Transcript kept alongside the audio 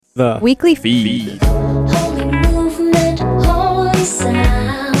The Weekly Feed. Holy movement, holy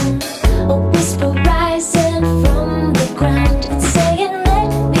sound, a whisper rising from the ground. It's saying,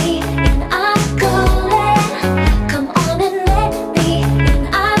 let me in, I'm calling. Come on and let me in,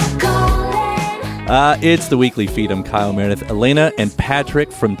 I'm calling. It's the Weekly Feed. I'm Kyle Meredith. Elena and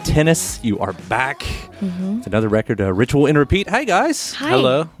Patrick from Tennis, you are back. It's another record, Ritual and Repeat. Hi, guys. Hi.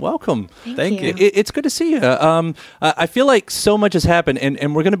 Hello. Welcome. Thank you. It's good to see you. I feel like so much has happened,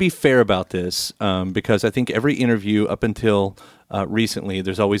 and we're going to be fair about this because I think every interview up until recently,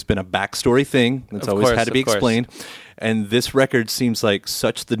 there's always been a backstory thing that's always had to be explained. And this record seems like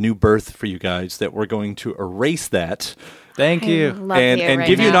such the new birth for you guys that we're going to erase that. Thank you. Love And right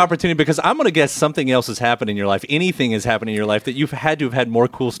give you an now. opportunity, because I'm going to guess something else has happened in your life. Anything has happened in your life that you've had to have had more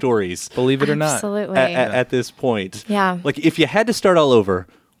cool stories Believe it or not. Absolutely. at this point. Yeah. Like, if you had to start all over,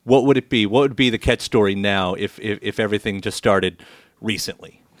 what would it be? What would be the catch story now if everything just started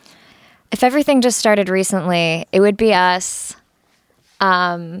recently? If everything just started recently, it would be us.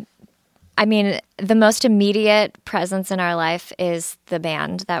 I mean, the most immediate presence in our life is the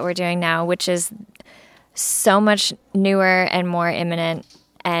band that we're doing now, which is so much newer and more imminent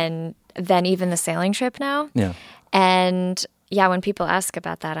than even the sailing trip now. Yeah. And yeah, when people ask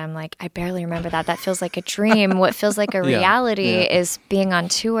about that, I'm like, I barely remember that. That feels like a dream. What feels like a reality is being on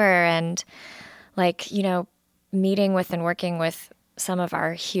tour and, like, you know, meeting with and working with some of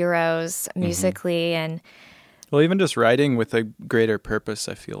our heroes musically. And Well, even just writing with a greater purpose,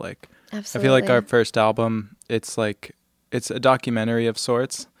 I feel like. absolutely. I feel like our first album, it's a documentary of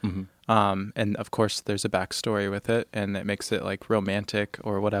sorts. And of course, there's a backstory with it, and it makes it like romantic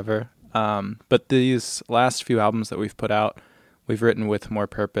or whatever. But these last few albums that we've put out, we've written with more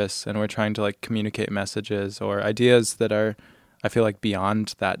purpose, and we're trying to like communicate messages or ideas that are, I feel like,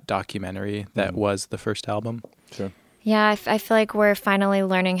 beyond that documentary that was the first album. Sure. Yeah, I feel like we're finally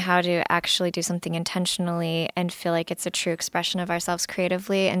learning how to actually do something intentionally and feel like it's a true expression of ourselves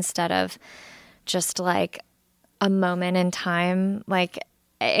creatively instead of just like a moment in time. Like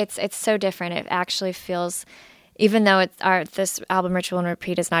it's so different. It actually feels, even though this album Ritual and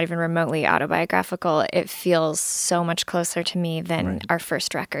Repeat is not even remotely autobiographical, it feels so much closer to me than our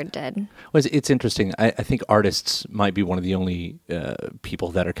first record did. Well, it's interesting. I think artists might be one of the only people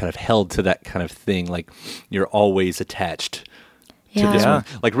that are kind of held to that kind of thing. Like, you're always attached to this Yeah. one.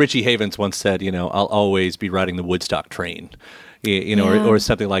 Like Richie Havens once said, you know, I'll always be riding the Woodstock train. You know, Yeah. or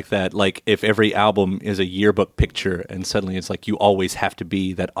something like that. Like, if every album is a yearbook picture, and suddenly it's like you always have to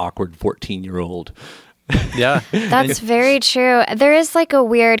be that awkward 14-year-old. Yeah. That's very true. There is like a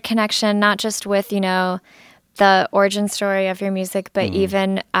weird connection, not just with, you know, the origin story of your music, but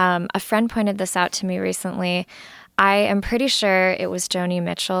even a friend pointed this out to me recently. I am pretty sure it was Joni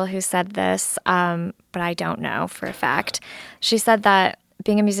Mitchell who said this, but I don't know for a fact. She said that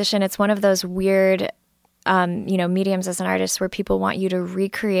being a musician, it's one of those weird you know, mediums as an artist where people want you to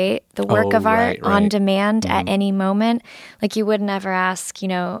recreate the work of art on demand at any moment. Like, you would never ask, you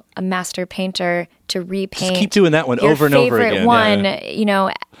know, a master painter to repaint. Just keep doing that one your over and over favorite again. one, Yeah. you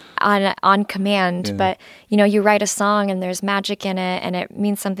know, on command. But, you know, you write a song and there's magic in it and it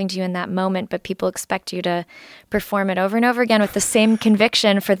means something to you in that moment, but people expect you to perform it over and over again with the same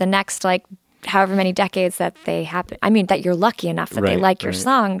conviction for the next, like, however many decades that they happen. I mean, that you're lucky enough that they like your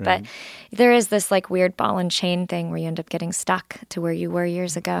song, but there is this like weird ball and chain thing where you end up getting stuck to where you were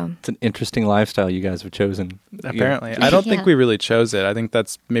years ago. It's an interesting lifestyle you guys have chosen. Apparently. I don't think we really chose it. I think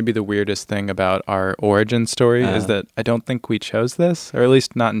that's maybe the weirdest thing about our origin story is that I don't think we chose this, or at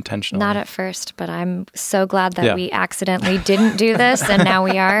least not intentionally. Not at first, but I'm so glad that we accidentally didn't do this and now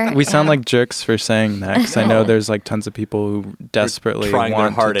we are. We sound like jerks for saying that, because I know there's like tons of people who desperately trying their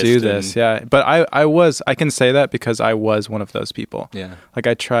want to hardest do this. Yeah. But I can say that because I was one of those people. Yeah. Like,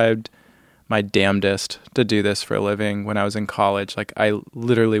 I tried my damnedest to do this for a living when I was in college. Like, I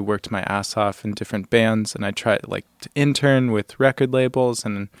literally worked my ass off in different bands, and I tried like to intern with record labels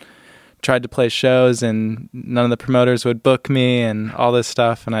and tried to play shows, and none of the promoters would book me and all this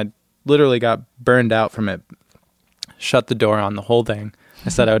stuff. And I literally got burned out from it, shut the door on the whole thing. I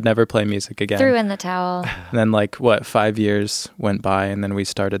said I would never play music again. Threw in the towel. And then 5 years went by, and then we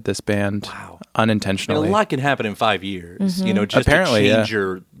started this band unintentionally. And a lot can happen in 5 years. You know, just Apparently,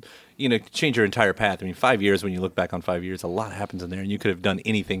 to change your entire path. I mean, 5 years, when you look back on 5 years, a lot happens in there, and you could have done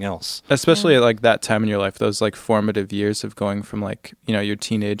anything else. Especially at like that time in your life, those like formative years of going from like, you know, your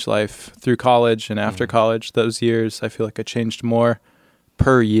teenage life through college and after college, those years, I feel like I changed more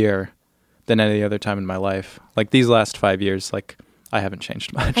per year than any other time in my life. Like, these last 5 years, like, I haven't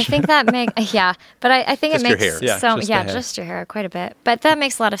changed much. I think that makes, but I think Just it your makes hair. Yeah, just the hair. just your hair quite a bit. But that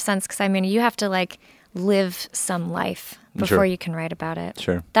makes a lot of sense because, I mean, you have to like live some life before you can write about it.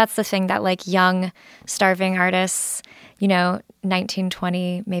 Sure. That's the thing that like young, starving artists, 19,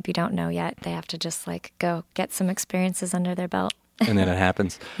 20, maybe don't know yet. They have to just like go get some experiences under their belt. And then it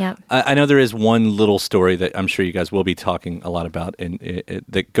happens. Yep. I know there is one little story that I'm sure you guys will be talking a lot about, and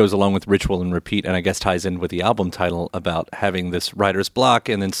that goes along with Ritual and Repeat, and I guess ties in with the album title about having this writer's block,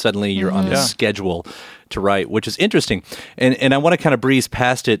 and then suddenly you're on this schedule to write, which is interesting. And I want to kind of breeze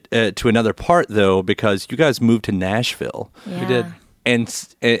past it to another part, though, because you guys moved to Nashville. Yeah. We did.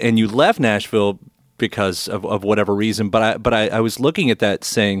 And you left Nashville because of whatever reason, but I was looking at that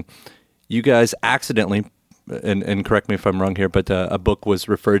saying you guys accidentally, and correct me if I'm wrong here, but a book was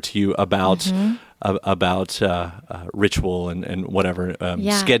referred to you about ritual and whatever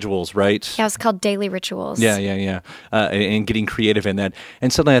schedules, right? Yeah, it's called Daily Rituals. Yeah. And getting creative in that.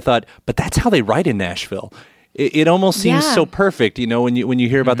 And suddenly I thought, but that's how they write in Nashville. It almost seems so perfect, when you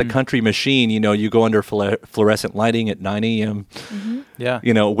hear about the country machine, you go under fluorescent lighting at 9 a.m. Yeah.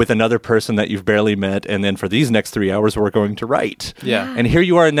 With another person that you've barely met, and then for these next 3 hours, we're going to write. Yeah. And here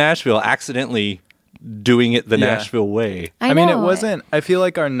you are in Nashville, accidentally doing it the Nashville way. I mean, it wasn't, I feel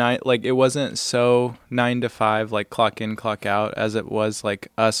like our night, like it wasn't so 9 to 5, like clock in, clock out, as it was like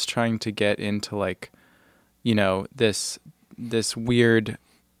us trying to get into like, this weird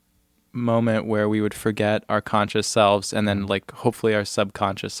moment where we would forget our conscious selves, and then like hopefully our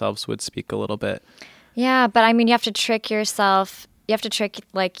subconscious selves would speak a little bit. Yeah, but I mean, you have to trick yourself. You have to trick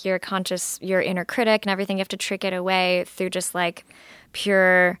like your inner critic and everything. You have to trick it away through just like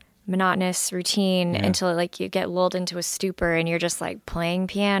pure monotonous routine until like you get lulled into a stupor and you're just like playing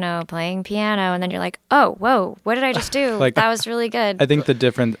piano, and then you're like, oh, whoa, what did I just do? Like, that was really good. I think the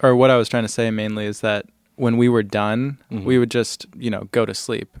difference, or what I was trying to say mainly, is that when we were done, we would just, go to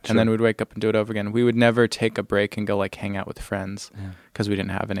sleep, and then we'd wake up and do it over again. We would never take a break and go like hang out with friends because we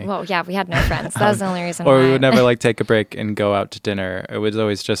didn't have any. Well, yeah, we had no friends. That was the only reason or why. we would never like take a break and go out to dinner. It was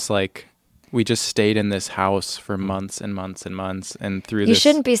always just like, we just stayed in this house for months and months and months, and through You this.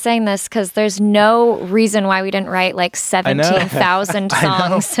 shouldn't be saying this because there's no reason why we didn't write like 17,000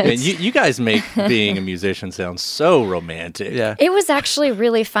 songs. Man, you guys make being a musician sound so romantic. Yeah. It was actually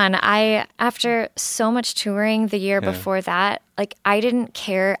really fun. After so much touring the year before that, like I didn't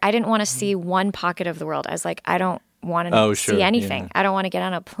care. I didn't want to see one pocket of the world. I was like, I don't want to see anything. I don't want to get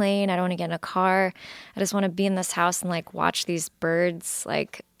on a plane. I don't want to get in a car. I just want to be in this house and like watch these birds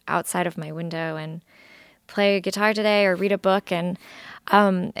like outside of my window and play guitar today or read a book. And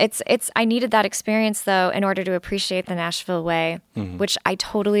I needed that experience though in order to appreciate the Nashville way, which I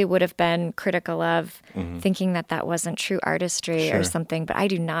totally would have been critical of, thinking that wasn't true artistry or something. But I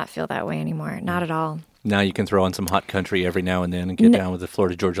do not feel that way anymore. Not at all. Now you can throw on some hot country every now and then and get down with the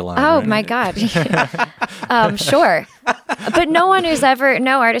Florida-Georgia line. Oh, right? my God. Sure. But no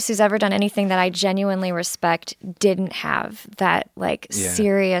artist who's ever done anything that I genuinely respect didn't have that like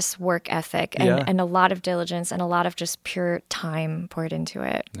serious work ethic and a lot of diligence and a lot of just pure time poured into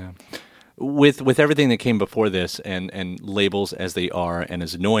it. Yeah. With everything that came before this and labels as they are and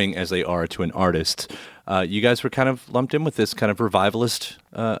as annoying as they are to an artist, you guys were kind of lumped in with this kind of revivalist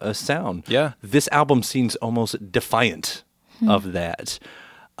sound. Yeah. This album seems almost defiant of that.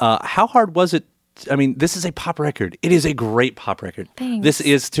 How hard was it? I mean, this is a pop record. It is a great pop record. Thanks. This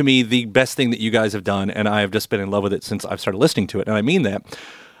is, to me, the best thing that you guys have done, and I have just been in love with it since I've started listening to it, and I mean that.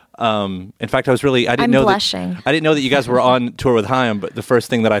 In fact, I didn't know that you guys were on tour with Haim, but the first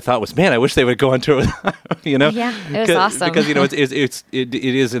thing that I thought was, man, I wish they would go on tour with Haim, Yeah, it was awesome. Because, it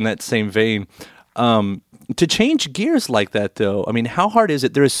is in that same vein. To change gears like that, though, I mean, how hard is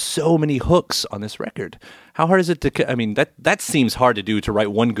it? There is so many hooks on this record. How hard is it to, I mean, that seems hard to do, to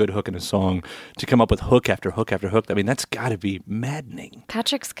write one good hook in a song, to come up with hook after hook after hook. I mean, that's got to be maddening.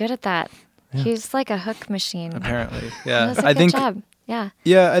 Patrick's good at that. Yeah. He's like a hook machine. Apparently, yeah. He does a good job. Yeah.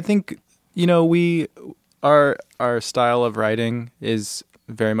 Yeah, I think, our style of writing is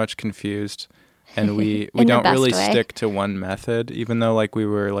very much confused, and we don't really stick to one method, even though like we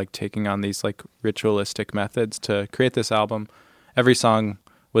were like taking on these like ritualistic methods to create this album. Every song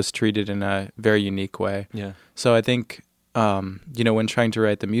was treated in a very unique way. Yeah. So I think, when trying to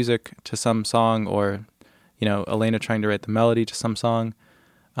write the music to some song, or, Elena trying to write the melody to some song,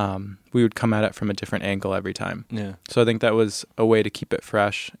 we would come at it from a different angle every time. Yeah. So I think that was a way to keep it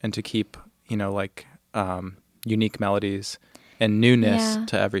fresh and to keep, unique melodies and newness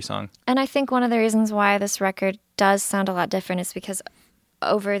to every song. And I think one of the reasons why this record does sound a lot different is because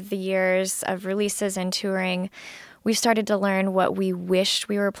over the years of releases and touring, we started to learn what we wished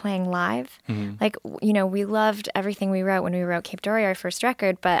we were playing live. Mm-hmm. Like, we loved everything we wrote when we wrote Cape Dory, our first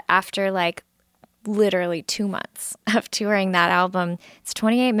record, but after like literally 2 months of touring that album, it's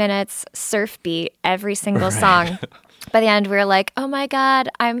 28 minutes, surf beat, every single song. by the end we were like, oh my God,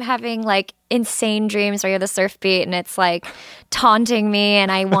 I'm having like insane dreams where I hear the surf beat and it's like taunting me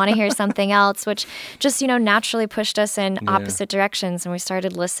and I want to hear something else, which just, naturally pushed us in opposite directions. And we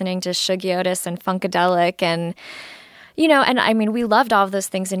started listening to Shuggy Otis and Funkadelic and, and I mean, we loved all of those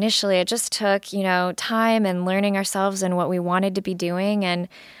things initially. It just took, time and learning ourselves and what we wanted to be doing. And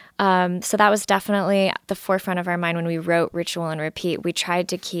so that was definitely at the forefront of our mind when we wrote Ritual and Repeat. We tried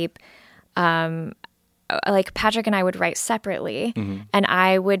to keep like Patrick and I would write separately and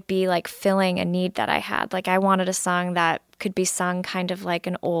I would be like filling a need that I had. Like I wanted a song that could be sung kind of like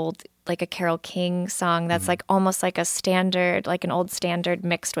an old, like a Carole King song that's like almost like a standard, like an old standard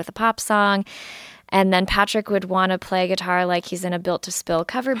mixed with a pop song. And then Patrick would want to play guitar like he's in a Built to Spill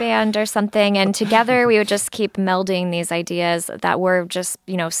cover band or something. And together we would just keep melding these ideas that were just,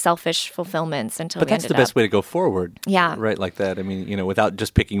 selfish fulfillments until But we that's ended the best up. way to go forward. Yeah. Right, like that. I mean, without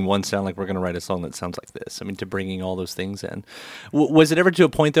just picking one sound, like we're going to write a song that sounds like this. I mean, to bringing all those things in. Was it ever to a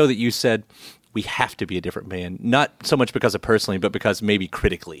point, though, that you said, we have to be a different band? Not so much because of personally, but because maybe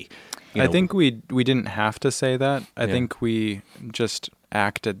critically. I think we didn't have to say that. I think we just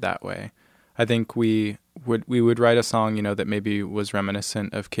acted that way. I think we would write a song, that maybe was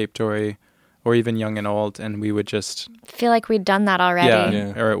reminiscent of Cape Tory or even Young and Old, and we would just Feel like we'd done that already.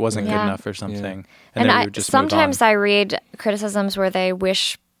 or it wasn't good enough or something. And then we would just sometimes move on. I read criticisms where they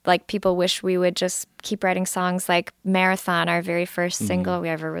wish, like people wish we would just keep writing songs like Marathon, our very first single we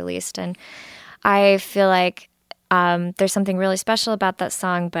ever released. And I feel like there's something really special about that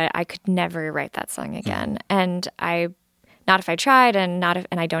song, but I could never write that song again. And not if I tried and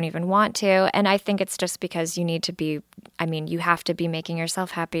I don't even want to. And I think it's just because you need to be, you have to be making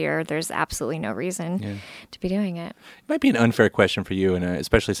yourself happy or there's absolutely no reason to be doing it. It might be an unfair question for you, and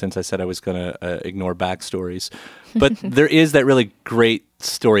especially since I said I was going to ignore backstories. But there is that really great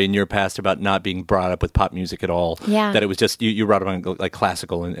story in your past about not being brought up with pop music at all. Yeah. That it was just, you brought up on like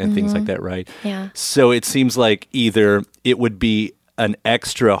classical and things like that, right? Yeah. So it seems like either it would be an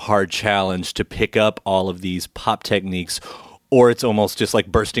extra hard challenge to pick up all of these pop techniques, or it's almost just like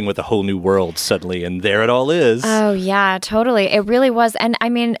bursting with a whole new world suddenly, and there it all is. Oh, yeah, totally. It really was. And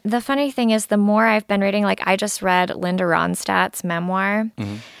the funny thing is, the more I've been reading, like I just read Linda Ronstadt's memoir,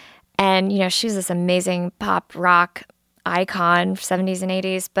 and, she was this amazing pop rock icon, 70s and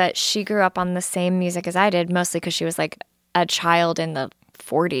 80s, but she grew up on the same music as I did, mostly because she was like a child in the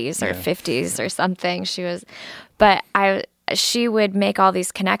 40s or 50s or something. She would make all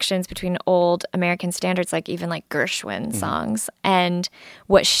these connections between old American standards, like even like Gershwin songs, and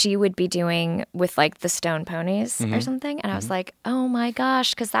what she would be doing with like the Stone Ponies or something. And I was like, oh my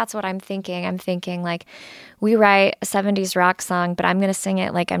gosh, because that's what I'm thinking. I'm thinking like, we write a 70s rock song, but I'm going to sing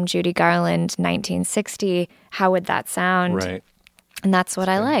it like I'm Judy Garland, 1960. How would that sound? Right. And that's what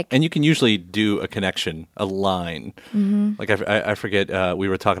I like. And you can usually do a connection, a line. Like I forget, we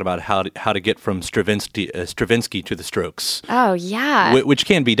were talking about how to get from Stravinsky to the Strokes. Oh, yeah. Which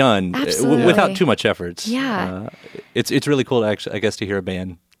can be done without too much effort. Yeah. It's really cool to actually, I guess, to hear a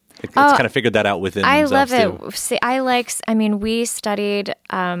band. It's kind of figured that out within themselves. I love it. See, we studied.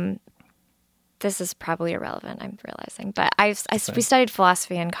 This is probably irrelevant, I'm realizing, but we studied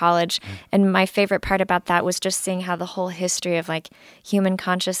philosophy in college, and my favorite part about that was just seeing how the whole history of like human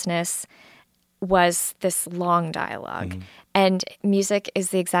consciousness was this long dialogue, and music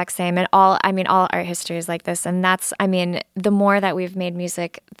is the exact same, and all art history is like this, and that's, the more that we've made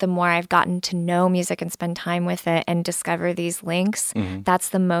music, the more I've gotten to know music and spend time with it and discover these links. That's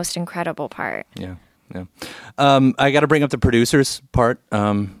the most incredible part. Yeah. Yeah. I got to bring up the producers part,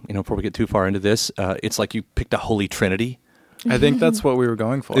 before we get too far into this. It's like you picked a holy trinity. I think that's what we were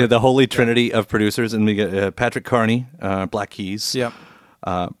going for. Yeah, the holy trinity of producers. And we got Patrick Carney, Black Keys. Yep.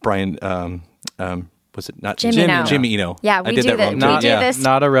 Brian, was it not? Jimmy Eno. Yeah, we I did do that wrong. we do this.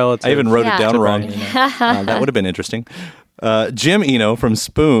 Not a relative. I even wrote it down wrong. Brian That would have been interesting. Jim Eno from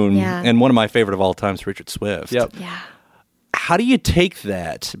Spoon, and one of my favorite of all times, Richard Swift. Yep. Yeah. How do you take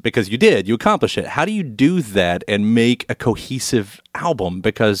that? Because you accomplished it. How do you do that and make a cohesive album?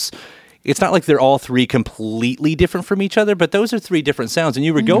 Because it's not like they're all three completely different from each other, but those are three different sounds, and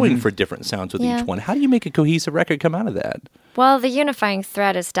you were going for different sounds with each one. How do you make a cohesive record come out of that? Well, the unifying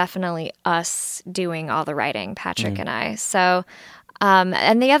thread is definitely us doing all the writing, Patrick and I. So,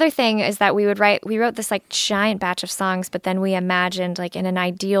 and the other thing is that we wrote this like giant batch of songs, but then we imagined like in an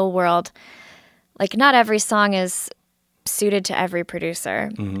ideal world, like not every song is suited to every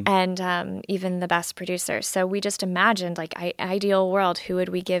producer and even the best producer. So we just imagined like ideal world, who would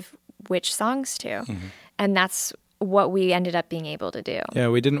we give which songs to? And that's what we ended up being able to do. Yeah,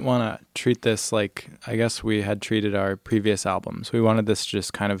 we didn't want to treat this like, I guess we had treated our previous albums. We wanted this to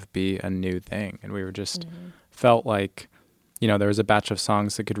just kind of be a new thing. And we were just felt like, there was a batch of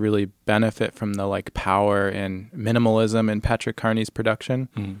songs that could really benefit from the like power and minimalism in Patrick Carney's production.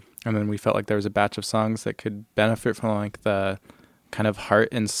 And then we felt like there was a batch of songs that could benefit from like the kind of heart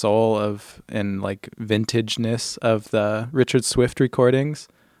and soul and like vintageness of the Richard Swift recordings.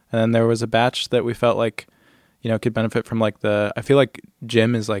 And then there was a batch that we felt like, could benefit from like I feel like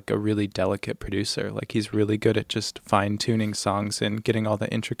Jim is like a really delicate producer. Like he's really good at just fine tuning songs and getting all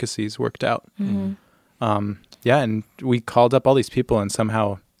the intricacies worked out. And we called up all these people and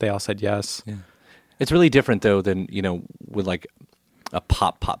somehow they all said yes. Yeah. It's really different though than, with like a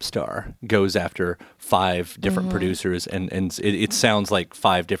pop star goes after 5 different producers and it sounds like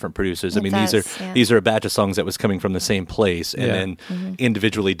 5 different producers. These are a batch of songs that was coming from the same place and then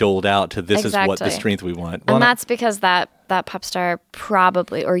individually doled out to this is what the strength we want. And that's because that pop star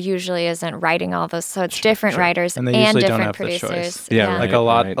probably or usually isn't writing all those, so it's different writers and usually different don't have producers. The choice. Yeah. Like a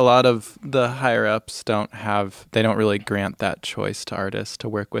lot of the higher ups don't really grant that choice to artists to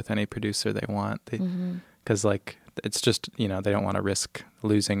work with any producer they want. Because like it's just, they don't want to risk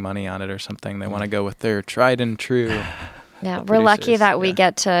losing money on it or something. They want to go with their tried and true. Yeah, we're lucky that we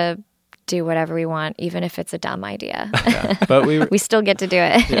get to do whatever we want, even if it's a dumb idea. But we still get to do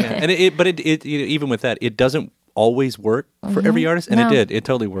it. And it even with that, it doesn't always work for every artist, and it did. It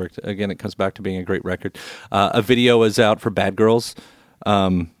totally worked. Again, it comes back to being a great record. A video is out for Bad Girls,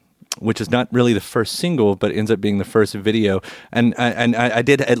 which is not really the first single, but ends up being the first video. And I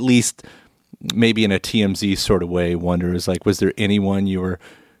did at least, maybe in a TMZ sort of way, wonder is like, was there anyone you were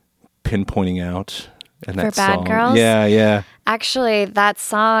pinpointing out in that song? For Bad Girls? Yeah. Actually, that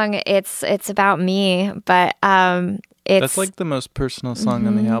song, it's about me, but that's like the most personal song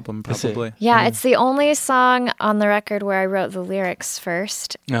on the album, probably. Yeah, it's the only song on the record where I wrote the lyrics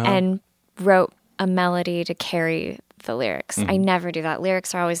first and wrote a melody to carry the lyrics. I never do that.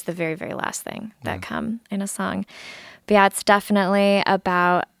 Lyrics are always the very, very last thing that come in a song. But yeah, it's definitely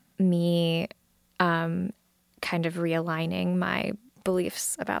about me kind of realigning my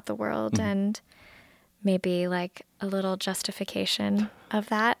beliefs about the world and maybe like a little justification of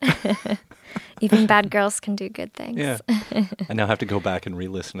that. Even bad girls can do good things. Yeah. I now have to go back and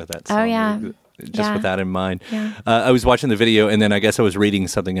re-listen to that song. Oh, yeah. Just with that in mind. Yeah. I was watching the video, and then I guess I was reading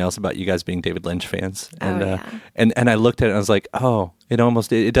something else about you guys being David Lynch fans. And and I looked at it and I was like, oh,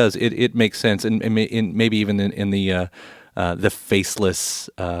 it does. It makes sense. And maybe even in the faceless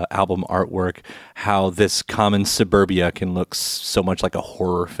album artwork, how this common suburbia can look so much like a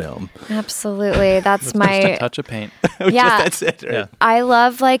horror film. Absolutely. That's my... Just a touch of paint. That's it. Right?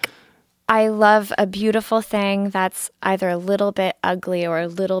 Yeah. I love a beautiful thing that's either a little bit ugly or a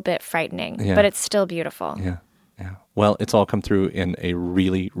little bit frightening, but it's still beautiful. Yeah. Well, it's all come through in a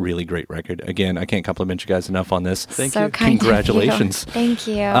really, really great record. Again, I can't compliment you guys enough on this. Thank you. Congratulations. Thank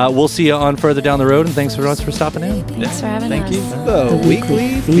you. We'll see you on further down the road, and thanks for stopping in. Thanks for having us. Thank you. The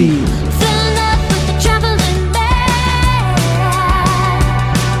Weekly Feed.